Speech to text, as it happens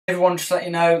Everyone, just to let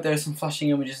you know, there are some flashing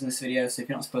images in this video, so if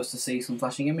you're not supposed to see some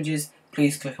flashing images,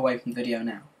 please click away from the video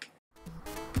now.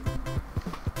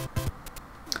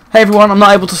 Hey everyone, I'm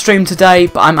not able to stream today,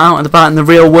 but I'm out and about in the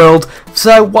real world.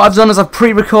 So what I've done is I've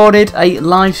pre-recorded a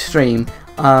live stream.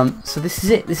 So this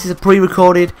is it. This is a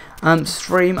pre-recorded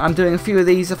stream. I'm doing a few of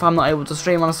these if I'm not able to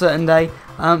stream on a certain day.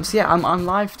 So yeah, I'm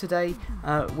live today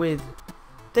with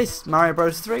this Mario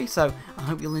Bros 3, so I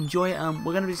hope you'll enjoy it.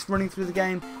 We're going to be just running through the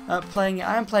game, playing it.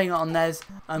 I am playing it on NES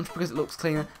because it looks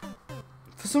cleaner.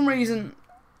 For some reason,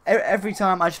 every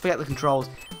time I just forget the controls.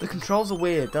 The controls are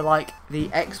weird. They're like the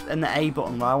X and the A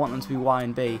button where I want them to be Y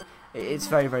and B. It's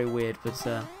very, very weird, but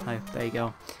hey, there you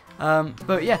go.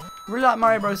 But yeah, really like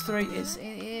Mario Bros 3. It's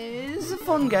a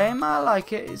fun game. I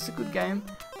like it. It's a good game.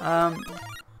 Yeah,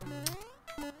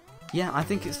 I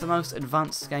think it's the most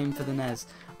advanced game for the NES.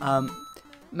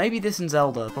 Maybe this and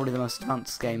Zelda are probably the most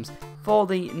advanced games for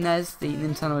the NES, the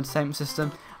Nintendo Entertainment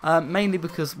System. Mainly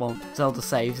because, well, Zelda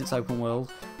saves, it's open world,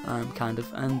 kind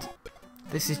of, and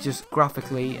this is just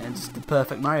graphically and just the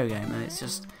perfect Mario game, and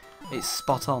it's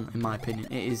spot on in my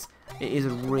opinion. It is a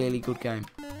really good game,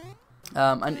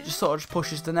 and it just sort of just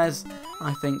pushes the NES,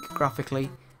 I think, graphically,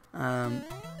 to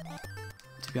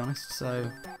be honest. So,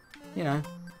 you know,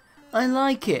 I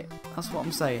like it. That's what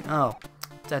I'm saying. Oh,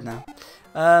 dead now.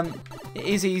 It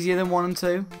is easier than 1 and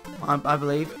 2, I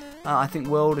believe. I think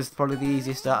World is probably the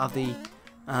easiest out of the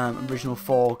original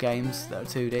 4 games that are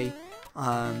 2D.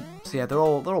 So yeah, they're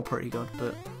all pretty good,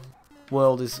 but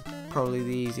World is probably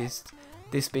the easiest.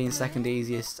 This being second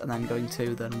easiest, and then going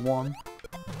 2, then 1.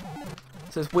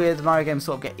 So it's weird. The Mario games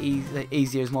sort of get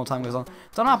easier as more time goes on.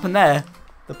 Don't happen there.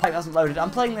 The pipe hasn't loaded.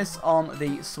 I'm playing this on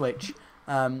the Switch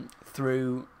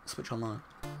through Switch Online.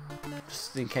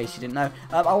 Just in case you didn't know.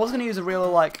 I was going to use a real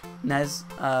like NES,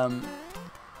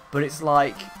 but it's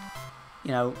like, you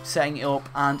know, setting it up,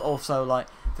 and also like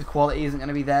the quality isn't going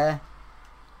to be there.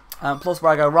 Plus,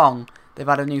 where I go wrong, they've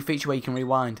added a new feature where you can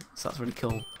rewind, so that's really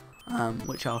cool,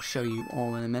 which I'll show you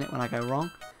all in a minute when I go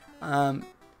wrong.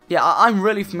 Yeah, I'm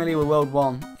really familiar with World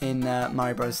 1 in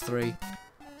Mario Bros 3.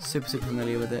 Super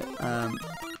familiar with it.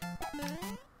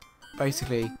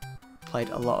 Basically, played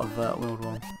a lot of World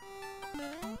 1.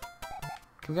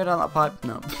 Can we go down that pipe?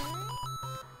 No.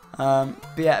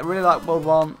 But yeah, I really like World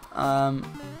 1.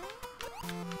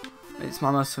 It's my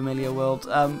most familiar world.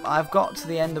 I've got to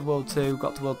the end of World 2,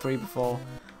 got to World 3 before,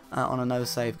 on a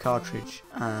no-save cartridge.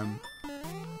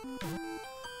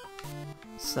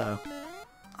 So,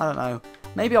 I don't know.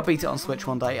 Maybe I'll beat it on Switch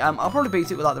one day. I'll probably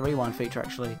beat it with like the rewind feature,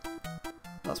 actually.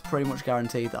 That's pretty much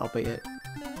guaranteed that I'll beat it.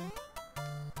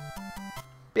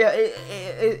 But yeah,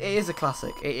 it is a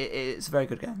classic. It's a very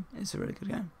good game. It's a really good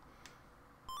game.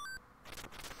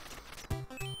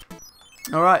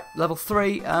 Alright, level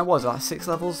 3. What was it, like 6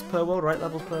 levels per world, right?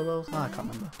 Levels per world? Oh, I can't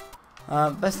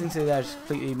remember. Best thing to do there is just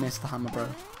completely miss the hammer bro.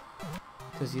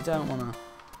 Because you don't want to...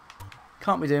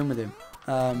 Can't be doing with him.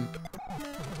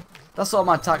 That's sort of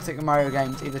my tactic in Mario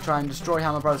games. Either try and destroy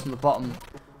hammer bros from the bottom,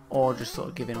 or just sort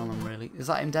of give in on them, really. Is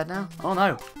that him dead now? Oh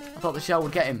no! I thought the shell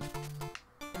would get him.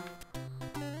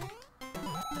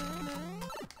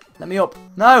 Let me up.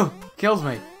 No! Kills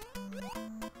me.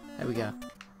 There we go.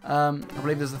 I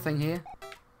believe there's a thing here.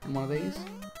 In one of these.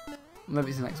 Maybe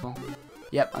it's the next one.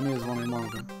 Yep, I knew there was one in one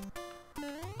of them.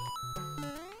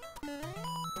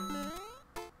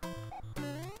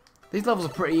 These levels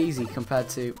are pretty easy compared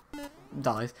to...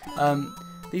 Dies.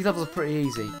 These levels are pretty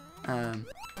easy.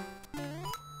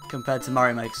 Compared to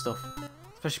Mario Maker stuff.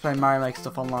 Especially playing Mario Maker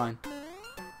stuff online.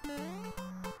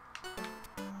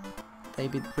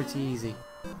 They'd be pretty easy.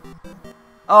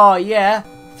 Oh yeah,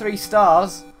 3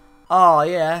 stars. Oh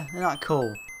yeah, isn't that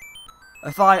cool?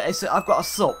 I've got a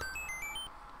sup.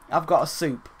 I've got a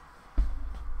soup.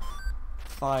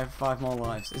 5 more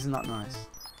lives. Isn't that nice?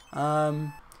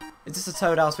 Is this a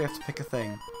Toad House? We have to pick a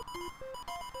thing.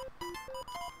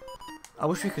 I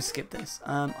wish we could skip this.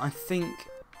 I think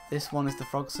this one is the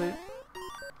frog suit.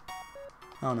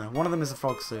 Oh no, one of them is a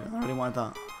frog suit. I really wanted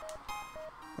that.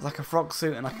 It's like a frog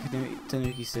suit and like a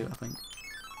tanuki suit, I think.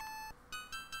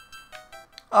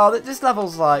 Oh, this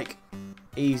level's like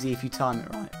easy if you time it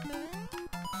right.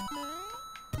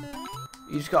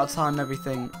 You just gotta time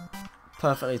everything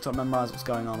perfectly to memorise what's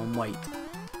going on and wait.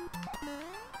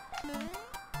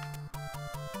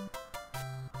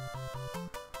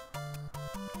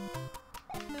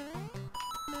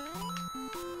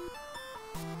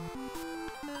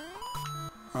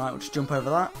 Alright, we'll just jump over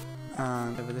that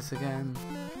and over this again.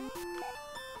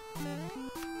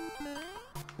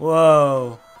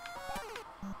 Whoa!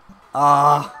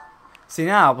 Ah! See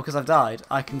now, because I've died,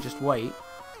 I can just wait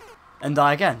and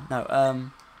die again. No,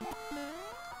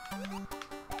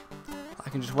 I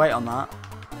can just wait on that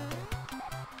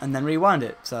and then rewind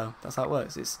it. So that's how it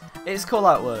works. It's cool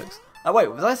how it works. Oh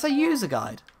wait, did I say user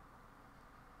guide?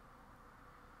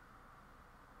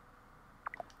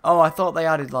 Oh, I thought they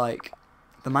added like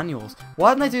the manuals.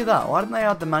 Why didn't they do that? Why didn't they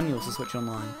add the manuals to Switch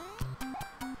Online?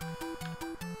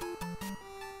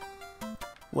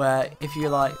 Where if you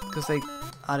like, because they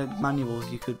added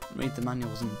manuals, you could read the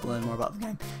manuals and learn more about the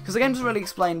game. Because the game doesn't really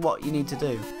explain what you need to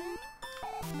do.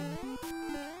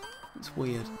 It's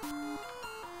weird.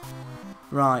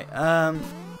 Right,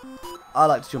 I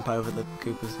like to jump over the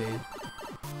Koopas here.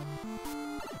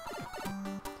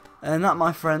 And that,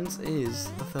 my friends,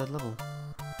 is the 3rd level.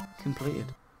 Completed.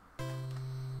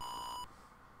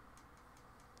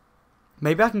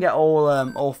 Maybe I can get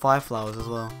all 5 flowers as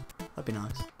well. That'd be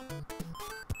nice.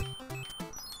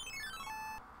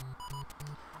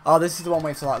 Oh, this is the one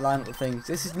where you have to like line up the things.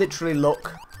 This is literally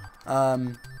luck.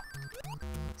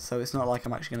 So it's not like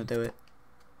I'm actually going to do it.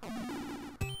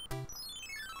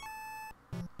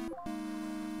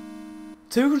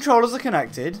 Two controllers are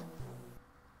connected.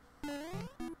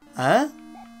 Huh?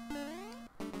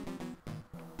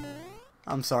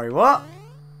 I'm sorry, what?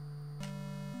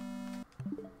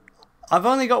 I've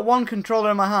only got one controller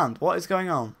in my hand. What is going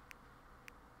on?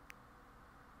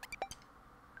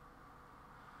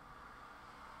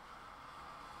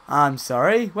 I'm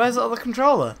sorry. Where's the other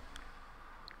controller?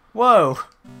 Whoa.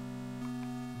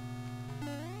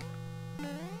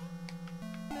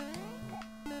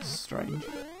 Strange.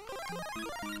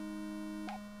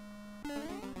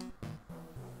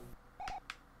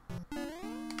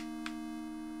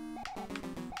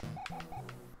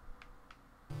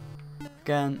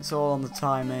 Again, it's all on the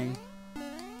timing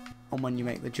on when you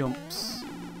make the jumps.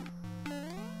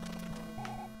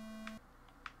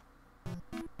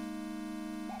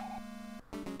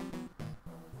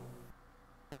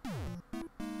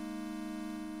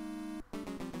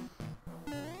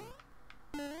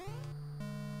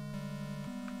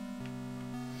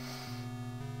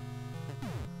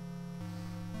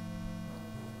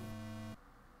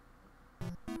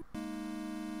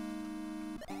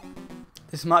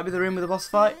 This might be the room with the boss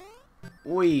fight.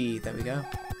 Whee, there we go.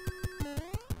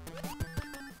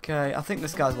 Okay, I think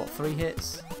this guy's what, 3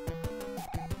 hits?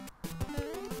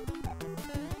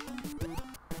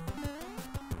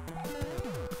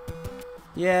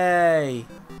 Yay!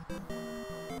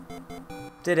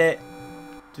 Did it.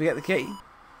 Did we get the key?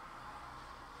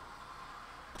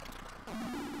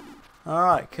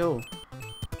 Alright, cool.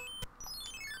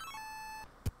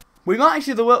 We might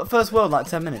actually do the first world in like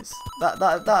 10 minutes.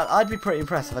 I'd be pretty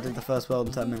impressed if I did the first world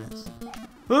in 10 minutes.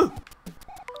 Woo!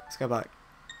 Let's go back.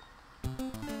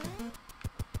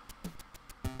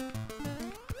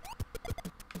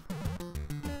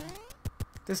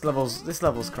 This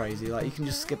level's crazy. Like you can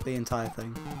just skip the entire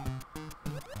thing.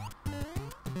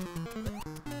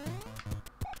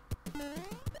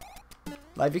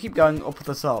 Like if you keep going up at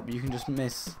the top, you can just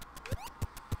miss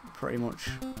pretty much.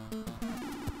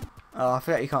 Oh, I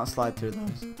forget you can't slide through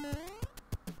those.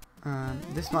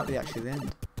 This might be actually the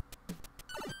end.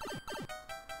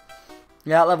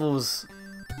 Yeah, that level was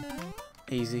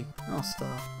easy. Oh,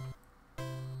 star.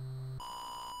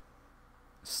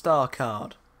 Star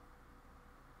card.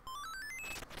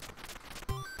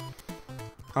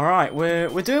 All right, we're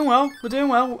doing well. We're doing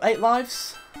well. 8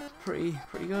 lives, pretty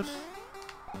good.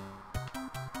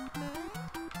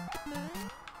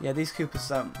 Yeah, these Koopas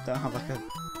don't have like a.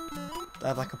 They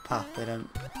have like a path. They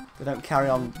don't carry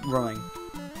on running.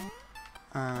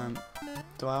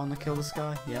 Do I want to kill this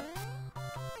guy? Yep.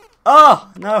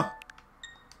 Oh no!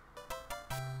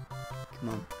 Come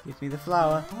on, give me the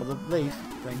flower or the leaf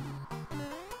thing.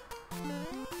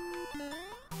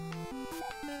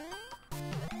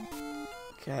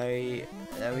 Okay,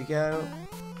 there we go.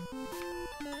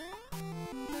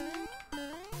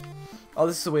 Oh,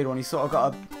 this is a weird one. You sort of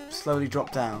got to slowly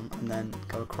drop down and then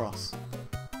go across.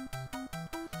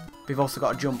 We've also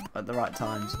got to jump at the right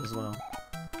times as well.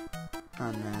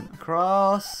 And then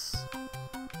across.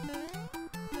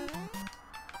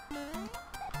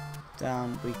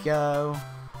 Down we go.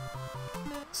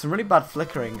 Some really bad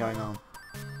flickering going on.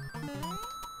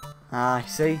 Ah,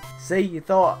 see, you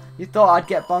thought I'd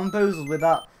get bamboozled with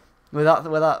that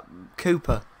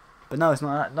Koopa, but no, it's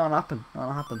not happen.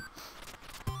 Not happen.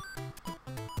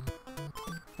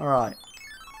 All right,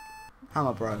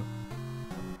 hammer bro.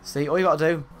 See, all you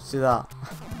gotta do is do that,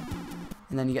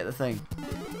 and then you get the thing,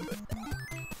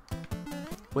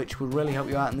 which will really help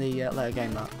you out in the later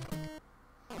game. That.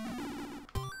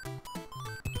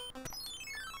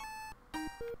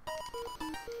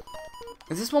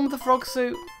 Is this one with the frog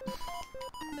suit?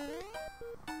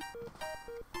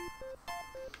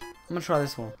 I'm gonna try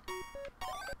this one.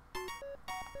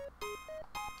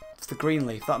 the green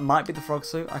leaf. That might be the frog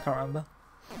suit. I can't remember.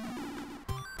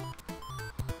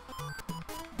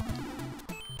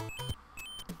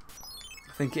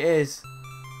 I think it is.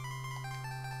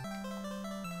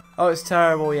 Oh, it's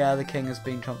terrible. Yeah, the king has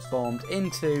been transformed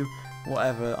into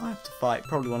whatever I have to fight.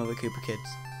 Probably one of the Koopa kids.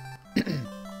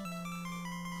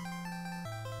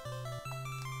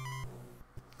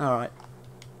 All right.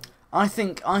 I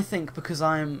think because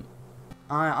I'm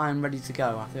ready to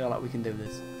go. I feel like we can do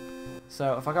this.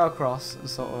 So if I go across and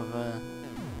sort of.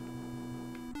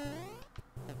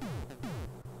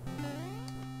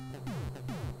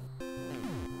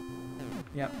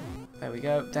 Yep. There we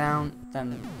go. Down.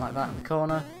 Then like that in the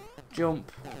corner.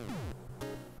 Jump.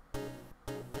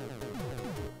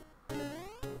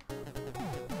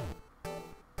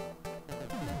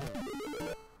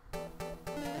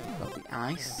 Got the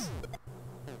ice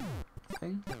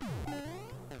thing.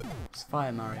 It's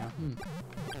Fire Mario.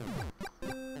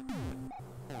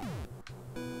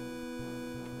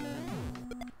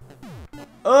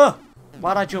 Oh!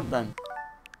 Why'd I jump then?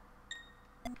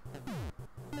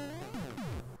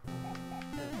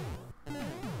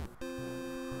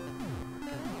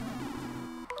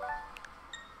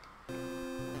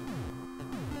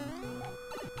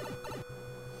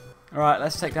 Alright,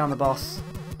 let's take down the boss.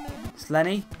 It's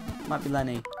Lenny? Might be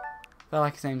Lenny. I feel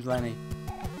like his name's Lenny.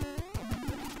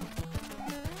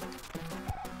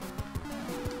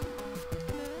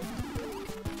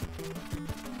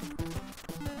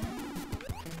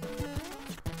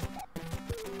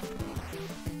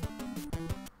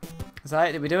 Is that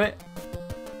it? Did we do it?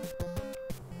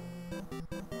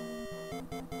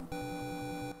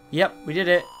 Yep, we did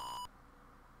it.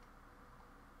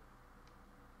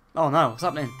 Oh no, what's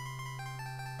happening?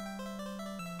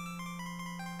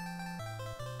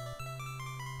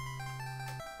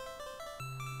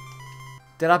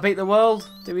 Did I beat the world?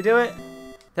 Did we do it?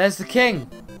 There's the king.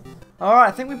 Alright,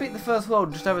 I think we beat the first world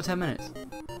in just over 10 minutes.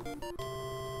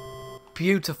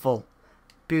 Beautiful.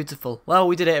 Beautiful. Well,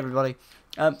 we did it, everybody.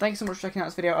 Thanks so much for checking out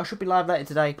this video. I should be live later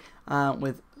today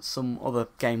with some other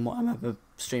game, what I'm ever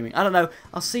streaming. I don't know.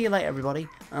 I'll see you later, everybody.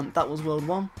 That was World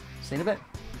 1. See you in a bit.